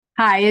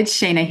Hi, it's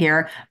Shayna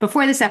here.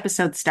 Before this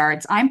episode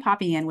starts, I'm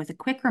popping in with a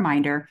quick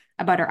reminder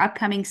about our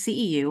upcoming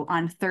CEU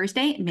on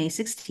Thursday, May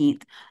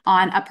 16th,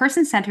 on a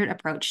person-centered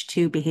approach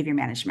to behavior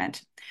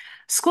management.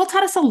 School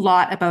taught us a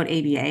lot about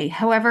ABA.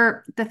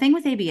 However, the thing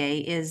with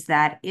ABA is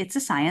that it's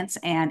a science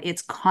and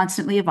it's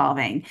constantly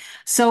evolving.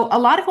 So a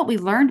lot of what we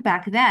learned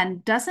back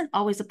then doesn't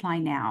always apply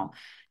now.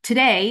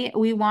 Today,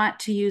 we want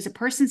to use a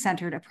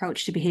person-centered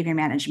approach to behavior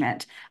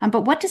management.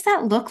 But what does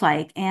that look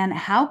like, and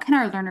how can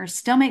our learners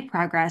still make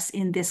progress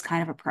in this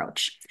kind of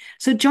approach?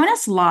 So join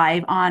us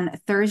live on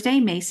Thursday,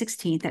 May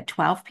 16th at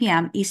 12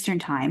 p.m. Eastern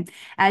Time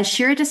as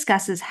Shira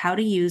discusses how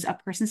to use a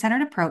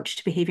person-centered approach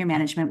to behavior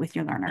management with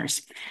your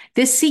learners.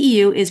 This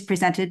CEU is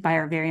presented by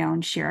our very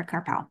own Shira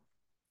Karpal.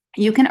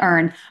 You can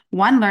earn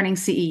one learning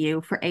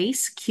CEU for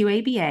ACE,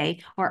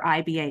 QABA, or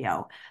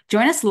IBAO.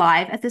 Join us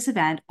live at this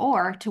event,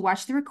 or to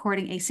watch the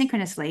recording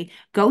asynchronously,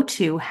 go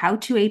to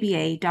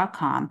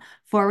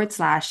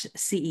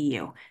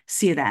howtoaba.com/CEU.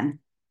 See you then.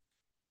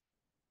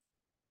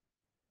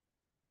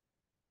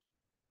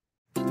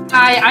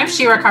 Hi, I'm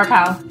Shira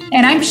Karpal.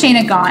 And I'm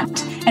Shayna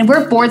Gaunt, and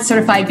we're board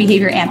certified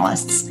behavior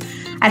analysts.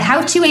 At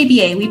How to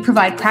ABA, we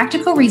provide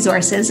practical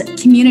resources,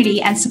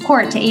 community, and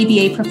support to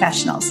ABA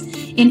professionals.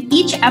 In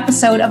each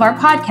episode of our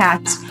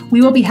podcast,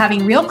 we will be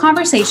having real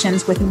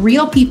conversations with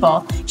real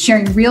people,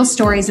 sharing real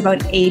stories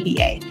about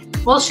ABA.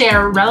 We'll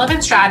share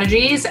relevant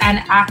strategies and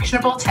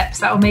actionable tips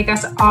that will make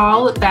us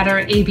all better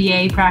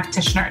ABA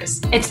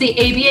practitioners. It's the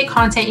ABA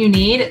content you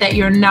need that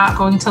you're not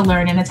going to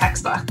learn in a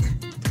textbook.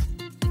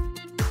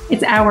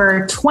 It's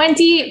our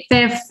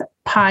 25th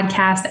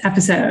podcast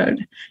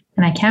episode,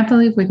 and I can't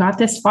believe we got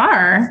this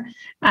far.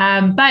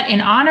 But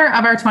in honor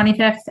of our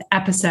 25th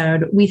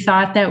episode, we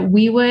thought that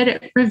we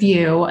would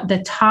review the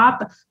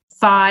top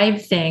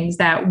 5 things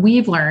that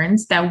we've learned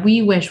that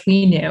we wish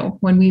we knew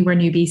when we were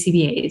new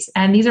BCBAs.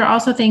 And these are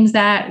also things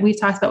that we've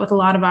talked about with a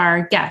lot of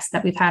our guests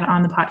that we've had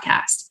on the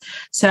podcast.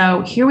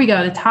 So here we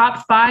go. The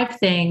top 5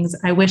 things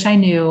I wish I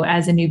knew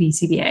as a new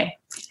BCBA.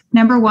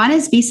 Number 1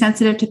 is be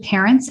sensitive to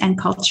parents and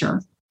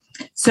culture.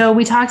 So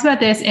we talked about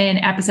this in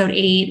episode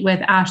 8 with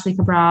Ashley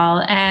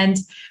Cabral and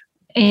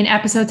in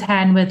episode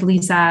 10 with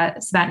Lisa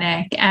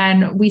Svetnik.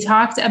 And we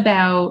talked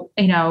about,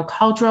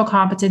 cultural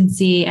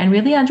competency and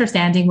really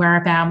understanding where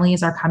our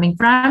families are coming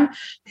from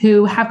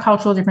who have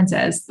cultural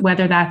differences,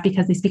 whether that's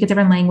because they speak a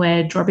different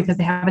language or because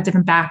they have a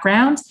different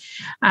background.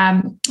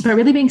 But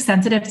really being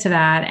sensitive to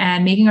that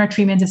and making our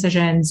treatment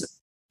decisions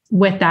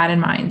with that in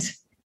mind.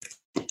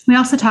 We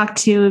also talked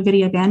to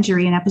Vidya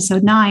Banjari in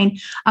episode 9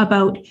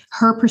 about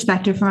her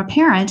perspective from a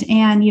parent.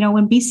 And,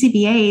 when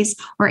BCBAs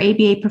or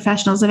ABA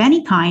professionals of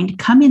any kind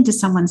come into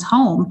someone's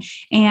home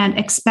and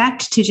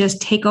expect to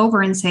just take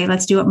over and say,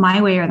 let's do it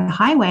my way or the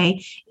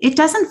highway, it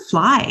doesn't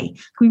fly.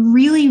 We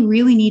really,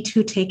 really need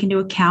to take into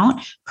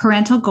account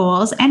parental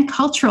goals and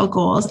cultural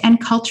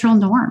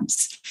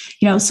norms.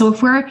 So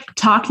if we're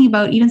talking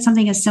about even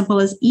something as simple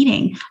as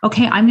eating,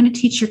 okay, I'm going to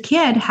teach your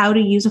kid how to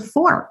use a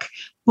fork.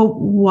 Well,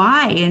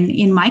 why? And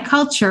in my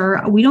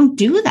culture, we don't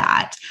do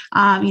that.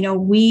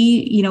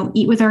 We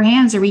eat with our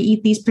hands, or we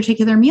eat these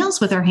particular meals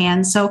with our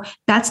hands. So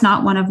that's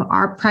not one of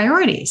our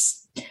priorities.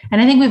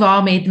 And I think we've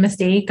all made the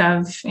mistake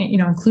of,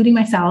 including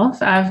myself,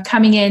 of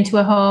coming into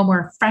a home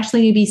or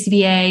freshly new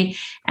BCBA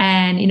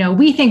and,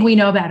 we think we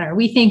know better.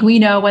 We think we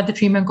know what the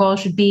treatment goal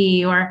should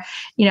be, or,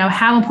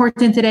 how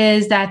important it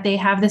is that they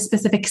have this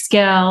specific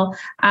skill.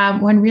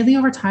 When really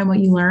over time, what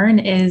you learn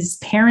is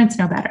parents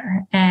know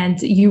better,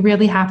 and you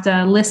really have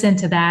to listen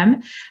to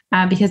them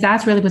because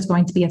that's really what's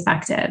going to be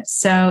effective.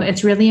 So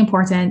it's really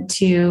important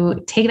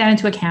to take that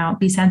into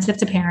account, be sensitive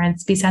to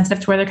parents, be sensitive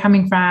to where they're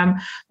coming from,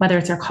 whether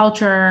it's their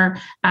culture,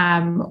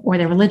 or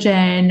their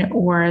religion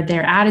or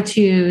their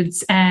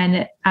attitudes,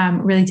 and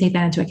really take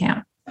that into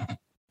account.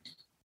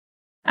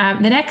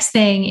 The next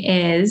thing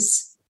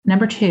is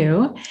number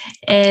 2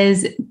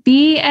 is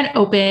be an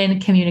open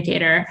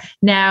communicator.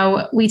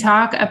 Now, we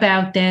talk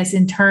about this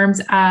in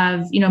terms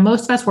of,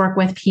 most of us work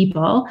with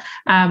people.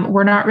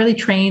 We're not really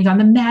trained on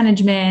the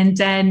management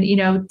and,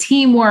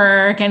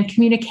 teamwork and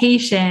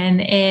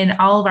communication in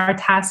all of our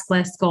task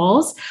list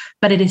goals,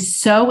 but it is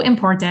so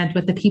important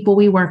with the people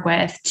we work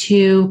with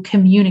to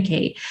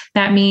communicate.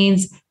 That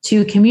means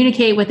to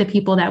communicate with the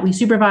people that we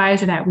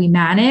supervise or that we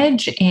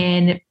manage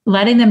in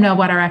letting them know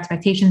what our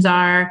expectations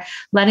are,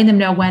 letting them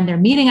know when they're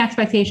meeting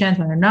expectations,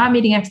 when they're not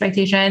meeting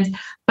expectations,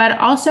 but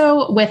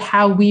also with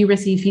how we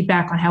receive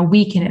feedback on how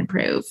we can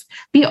improve.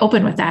 Be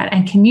open with that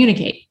and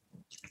communicate.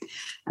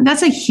 And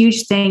that's a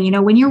huge thing.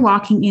 When you're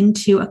walking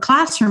into a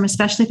classroom,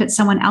 especially if it's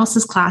someone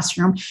else's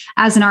classroom,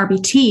 as an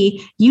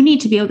RBT, you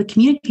need to be able to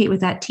communicate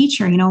with that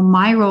teacher,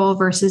 my role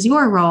versus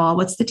your role.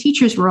 What's the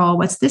teacher's role?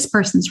 What's this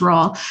person's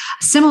role?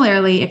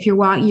 Similarly, if you're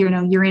in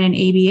an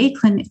ABA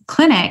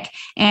clinic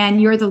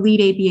and you're the lead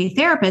ABA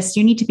therapist,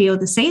 you need to be able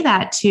to say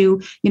that to,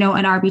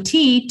 an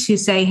RBT to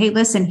say, hey,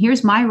 listen,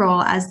 here's my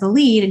role as the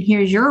lead and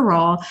here's your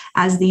role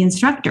as the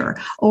instructor.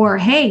 Or,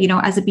 hey,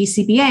 as a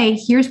BCBA,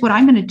 here's what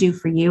I'm going to do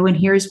for you. And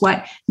here's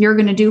what you're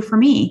going to do for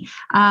me.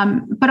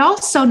 But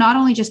also not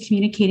only just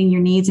communicating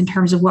your needs in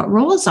terms of what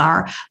roles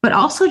are, but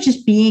also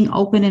just being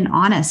open and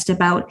honest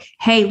about,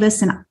 hey,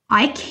 listen,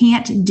 I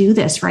can't do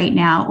this right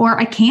now, or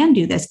I can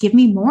do this. Give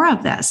me more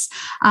of this.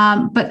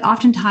 But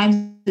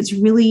oftentimes it's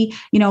really,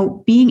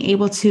 being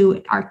able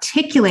to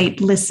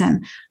articulate,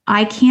 listen,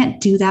 I can't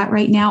do that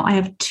right now. I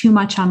have too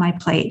much on my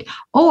plate.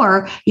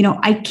 Or,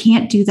 I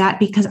can't do that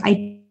because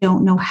I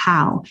don't know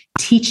how.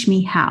 Teach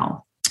me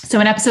how. So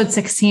in episode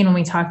 16, when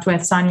we talked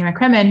with Sonia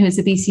McCrimmon, who's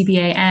a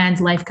BCBA and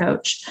life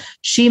coach,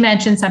 she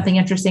mentioned something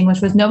interesting,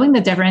 which was knowing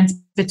the difference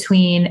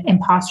between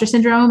imposter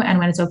syndrome and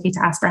when it's okay to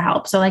ask for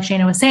help. So like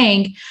Shayna was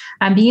saying,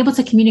 being able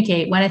to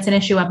communicate when it's an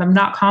issue of I'm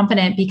not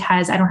confident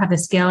because I don't have the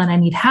skill and I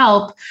need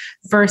help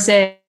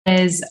versus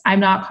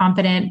I'm not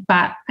confident,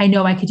 but I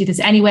know I could do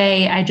this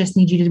anyway. I just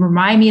need you to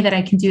remind me that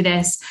I can do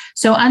this.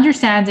 So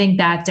understanding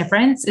that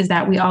difference is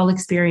that we all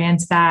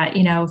experience that,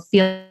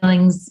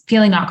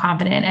 feeling not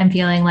confident and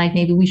feeling like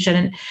maybe we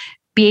shouldn't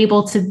be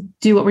able to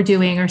do what we're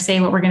doing or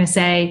say what we're going to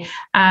say,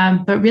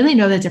 but really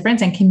know the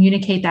difference and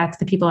communicate that to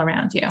the people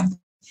around you.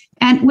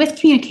 And with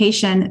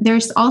communication,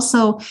 there's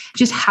also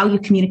just how you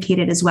communicate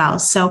it as well.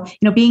 So,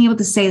 being able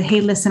to say, hey,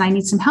 listen, I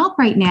need some help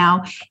right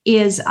now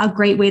is a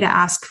great way to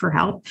ask for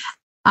help.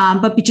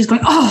 But just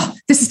going, oh,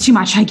 this is too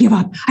much. I give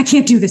up. I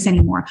can't do this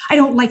anymore. I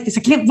don't like this.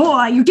 I can't,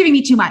 you're giving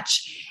me too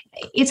much.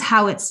 It's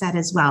how it's said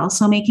as well.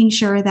 So making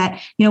sure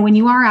that, when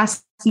you are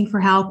asking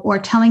for help or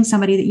telling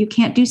somebody that you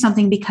can't do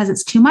something because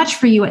it's too much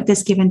for you at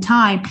this given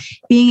time,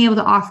 being able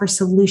to offer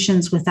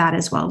solutions with that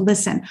as well.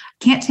 Listen,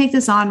 can't take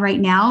this on right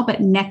now, but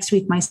next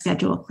week my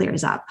schedule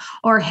clears up.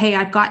 Or, hey,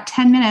 I've got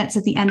 10 minutes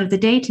at the end of the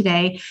day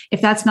today.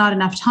 If that's not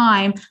enough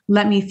time,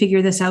 let me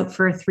figure this out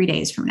for 3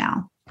 days from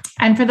now.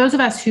 And for those of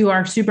us who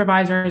are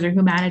supervisors or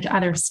who manage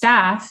other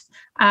staff,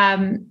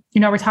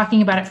 we're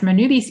talking about it from a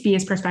new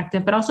BCBA's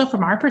perspective, but also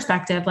from our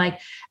perspective, like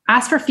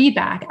ask for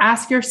feedback,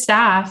 ask your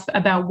staff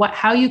about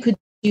how you could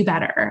do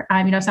better.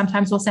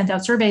 Sometimes we'll send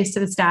out surveys to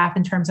the staff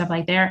in terms of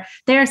like their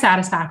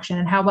satisfaction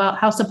and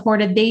how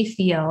supported they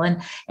feel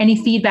and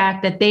any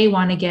feedback that they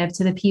want to give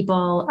to the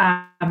people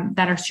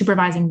that are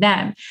supervising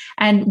them.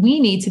 And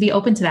we need to be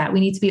open to that. We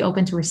need to be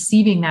open to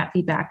receiving that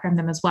feedback from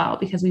them as well,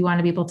 because we want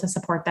to be able to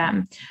support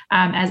them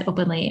as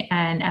openly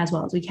and as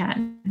well as we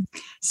can.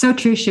 So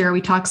true, Shira. We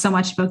talk so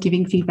much about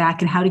giving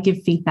feedback and how to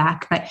give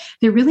feedback, but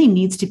there really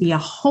needs to be a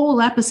whole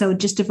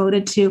episode just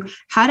devoted to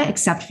how to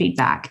accept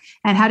feedback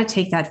and how to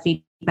take that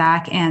feedback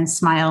and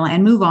smile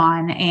and move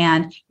on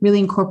and really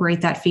incorporate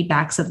that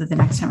feedback so that the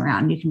next time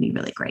around you can be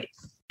really great.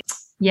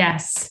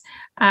 Yes.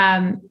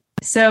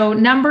 So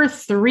number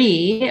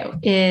 3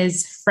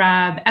 is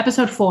from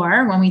episode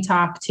 4 when we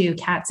talked to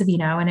Kat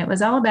Savino, and it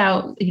was all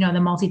about, the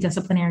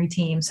multidisciplinary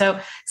team. So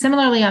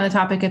similarly on the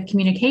topic of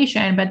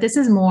communication, but this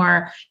is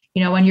more,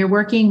 when you're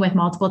working with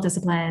multiple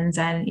disciplines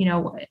and,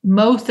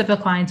 most of the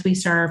clients we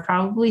serve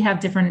probably have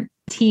different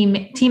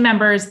team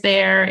members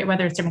there,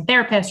 whether it's different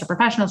therapists or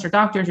professionals or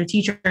doctors or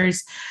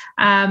teachers.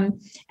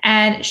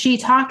 And she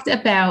talked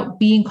about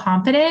being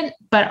confident,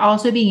 but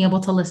also being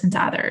able to listen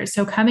to others.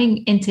 So coming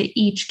into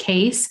each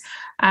case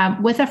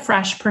with a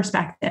fresh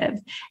perspective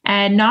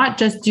and not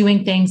just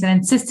doing things and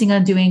insisting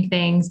on doing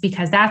things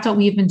because that's what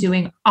we've been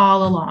doing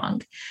all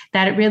along,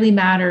 that it really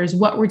matters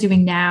what we're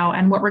doing now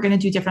and what we're going to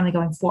do differently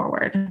going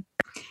forward.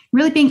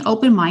 Really being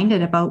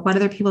open-minded about what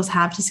other people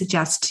have to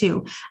suggest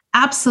too.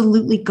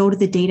 Absolutely go to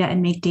the data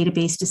and make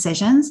database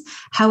decisions.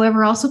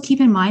 However, also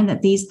keep in mind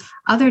that these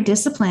other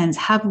disciplines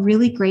have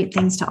really great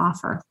things to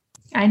offer.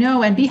 I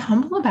know, and be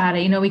humble about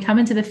it. We come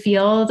into the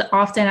field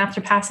often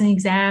after passing the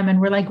exam and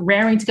we're like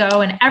raring to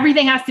go and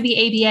everything has to be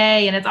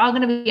ABA and it's all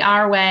going to be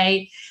our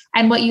way.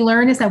 And what you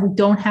learn is that we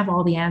don't have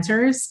all the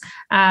answers.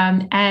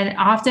 And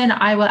often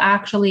I will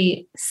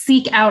actually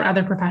seek out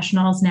other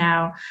professionals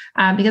now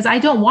because I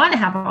don't want to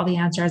have all the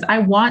answers. I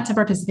want to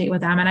participate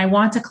with them and I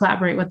want to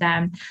collaborate with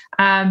them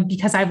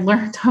because I've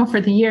learned over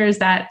the years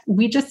that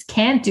we just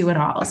can't do it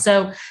all.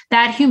 So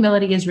that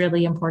humility is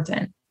really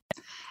important.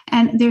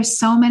 And there's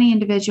so many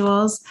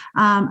individuals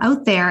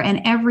out there,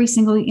 and every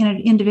single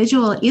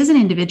individual is an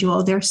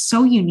individual. They're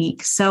so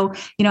unique. So,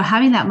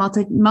 having that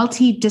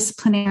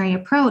multidisciplinary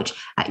approach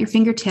at your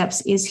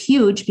fingertips is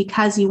huge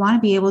because you want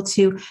to be able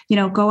to,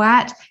 go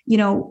at,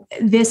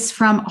 this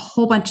from a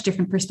whole bunch of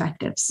different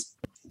perspectives.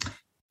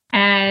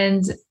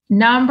 And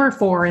number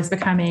 4 is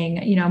becoming,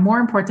 more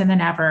important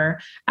than ever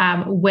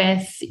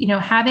with,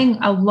 having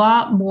a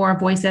lot more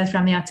voices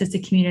from the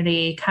autistic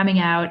community coming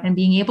out and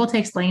being able to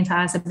explain to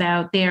us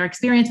about their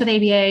experience with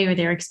ABA or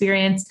their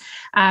experience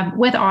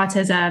with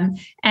autism.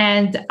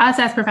 And us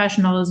as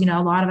professionals, a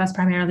lot of us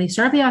primarily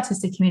serve the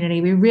autistic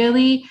community. We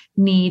really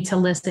need to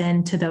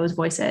listen to those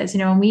voices.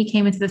 When we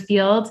came into the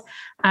field,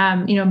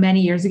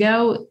 many years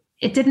ago,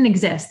 it didn't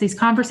exist. These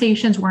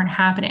conversations weren't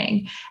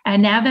happening.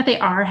 And now that they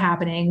are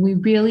happening, we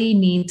really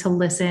need to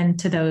listen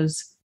to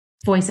those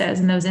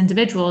voices and those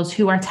individuals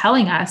who are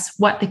telling us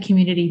what the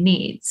community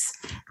needs.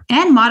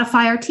 and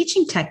modify our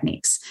teaching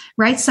techniques,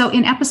 right? So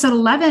in episode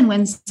 11,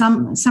 when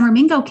Summer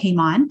Mingo came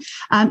on,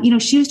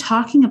 she was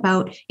talking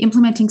about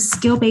implementing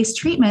skill-based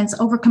treatments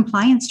over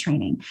compliance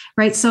training,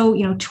 right? So,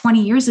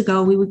 20 years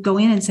ago, we would go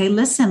in and say,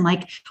 listen,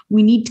 like,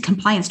 we need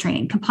compliance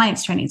training.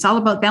 It's all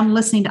about them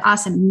listening to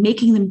us and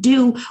making them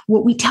do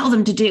what we tell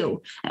them to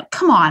do.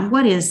 Come on,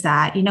 what is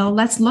that?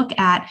 Let's look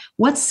at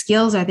what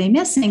skills are they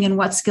missing and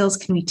what skills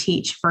can we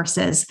teach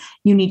versus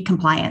you need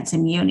compliance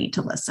and you need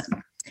to listen.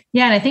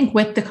 Yeah. And I think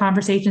with the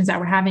conversations that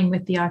we're having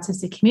with the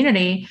autistic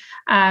community,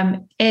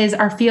 is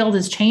our field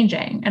is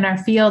changing and our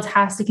field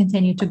has to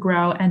continue to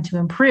grow and to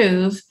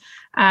improve.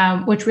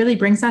 Which really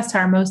brings us to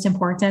our most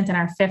important and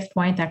our fifth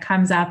point that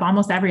comes up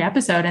almost every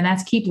episode, and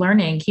that's keep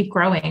learning, keep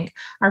growing.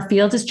 Our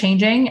field is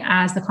changing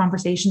as the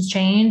conversations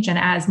change and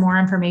as more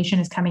information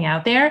is coming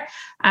out there.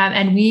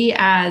 And we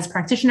as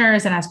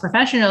practitioners and as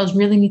professionals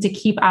really need to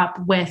keep up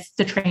with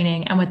the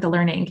training and with the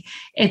learning.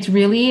 It's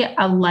really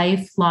a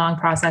lifelong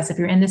process. If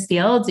you're in this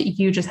field,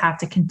 you just have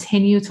to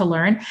continue to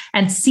learn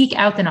and seek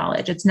out the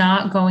knowledge. It's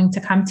not going to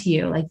come to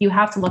you. Like, you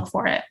have to look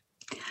for it.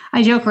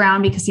 I joke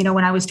around because,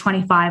 when I was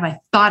 25, I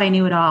thought I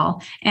knew it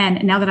all.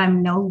 And now that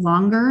I'm no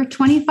longer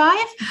 25,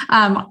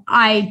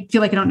 I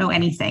feel like I don't know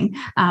anything.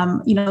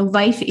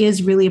 Life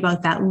is really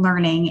about that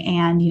learning,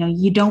 and,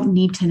 you don't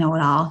need to know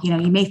it all.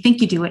 You may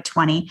think you do at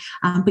 20,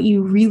 but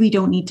you really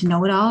don't need to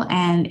know it all.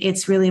 And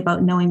it's really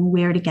about knowing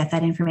where to get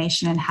that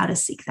information and how to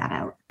seek that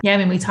out. Yeah, I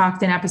mean, we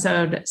talked in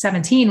episode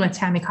 17 with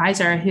Tammy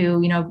Kaiser,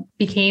 who,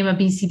 became a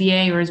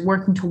BCBA or is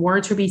working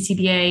towards her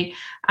BCBA,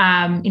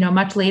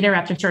 much later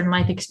after certain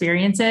life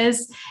experiences,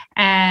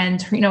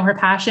 and, her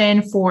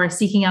passion for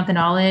seeking out the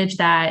knowledge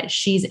that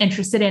she's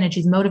interested in and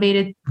she's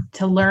motivated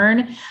to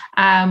learn.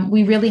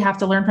 We really have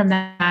to learn from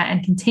that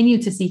and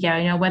continue to seek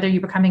out, whether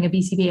you're becoming a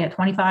BCBA at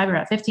 25 or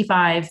at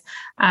 55,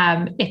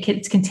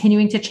 it's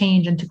continuing to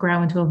change and to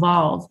grow and to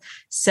evolve.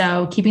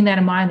 So keeping that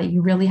in mind, that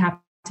you really have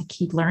to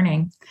keep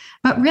learning.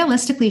 But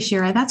realistically,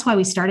 Shira, that's why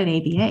we started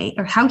ABA,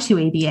 or How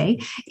to ABA,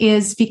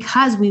 is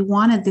because we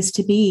wanted this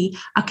to be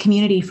a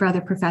community for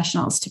other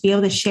professionals, to be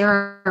able to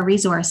share our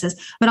resources,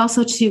 but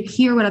also to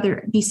hear what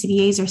other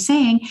BCBAs are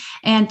saying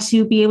and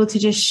to be able to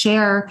just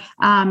share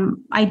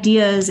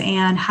ideas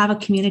and have a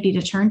community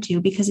to turn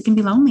to, because it can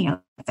be lonely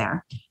out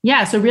there.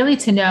 Yeah. So really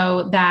to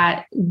know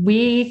that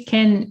we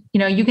can,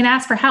 you can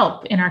ask for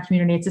help in our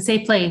community. It's a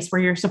safe place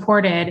where you're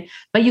supported,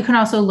 but you can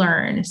also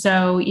learn.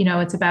 So,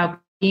 it's about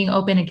being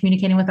open and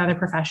communicating with other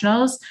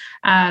professionals,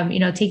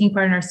 taking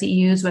part in our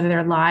CEUs, whether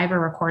they're live or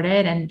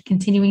recorded, and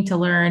continuing to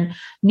learn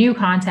new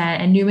content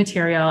and new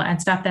material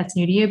and stuff that's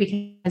new to you,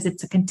 because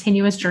it's a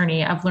continuous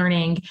journey of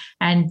learning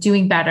and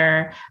doing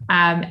better.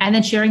 And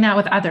then sharing that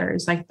with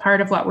others. Like,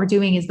 part of what we're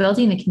doing is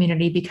building the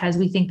community, because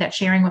we think that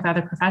sharing with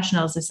other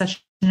professionals is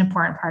such an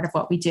important part of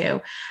what we do.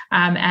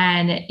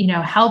 And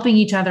helping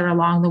each other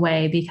along the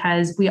way,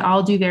 because we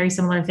all do very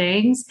similar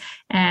things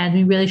and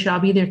we really should all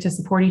be there to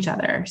support each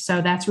other.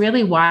 So that's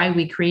really why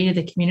we created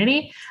the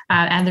community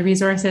and the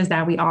resources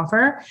that we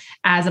offer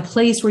as a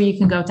place where you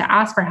can go to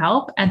ask for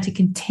help and to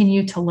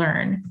continue to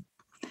learn.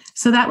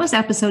 So that was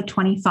episode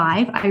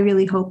 25. I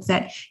really hope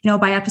that,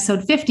 by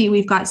episode 50,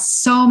 we've got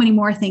so many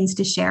more things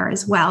to share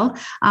as well.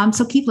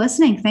 So keep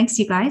listening. Thanks,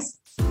 you guys.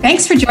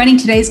 Thanks for joining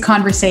today's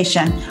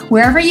conversation.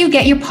 Wherever you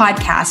get your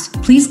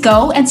podcast, please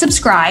go and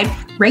subscribe,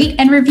 rate,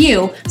 and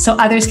review so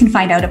others can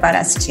find out about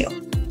us too.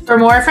 For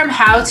more from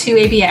How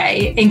to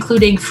ABA,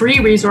 including free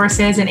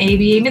resources and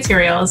ABA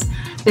materials,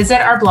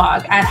 visit our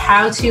blog at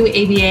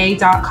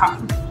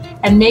howtoaba.com.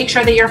 And make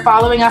sure that you're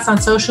following us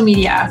on social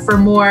media for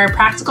more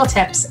practical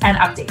tips and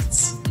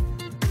updates.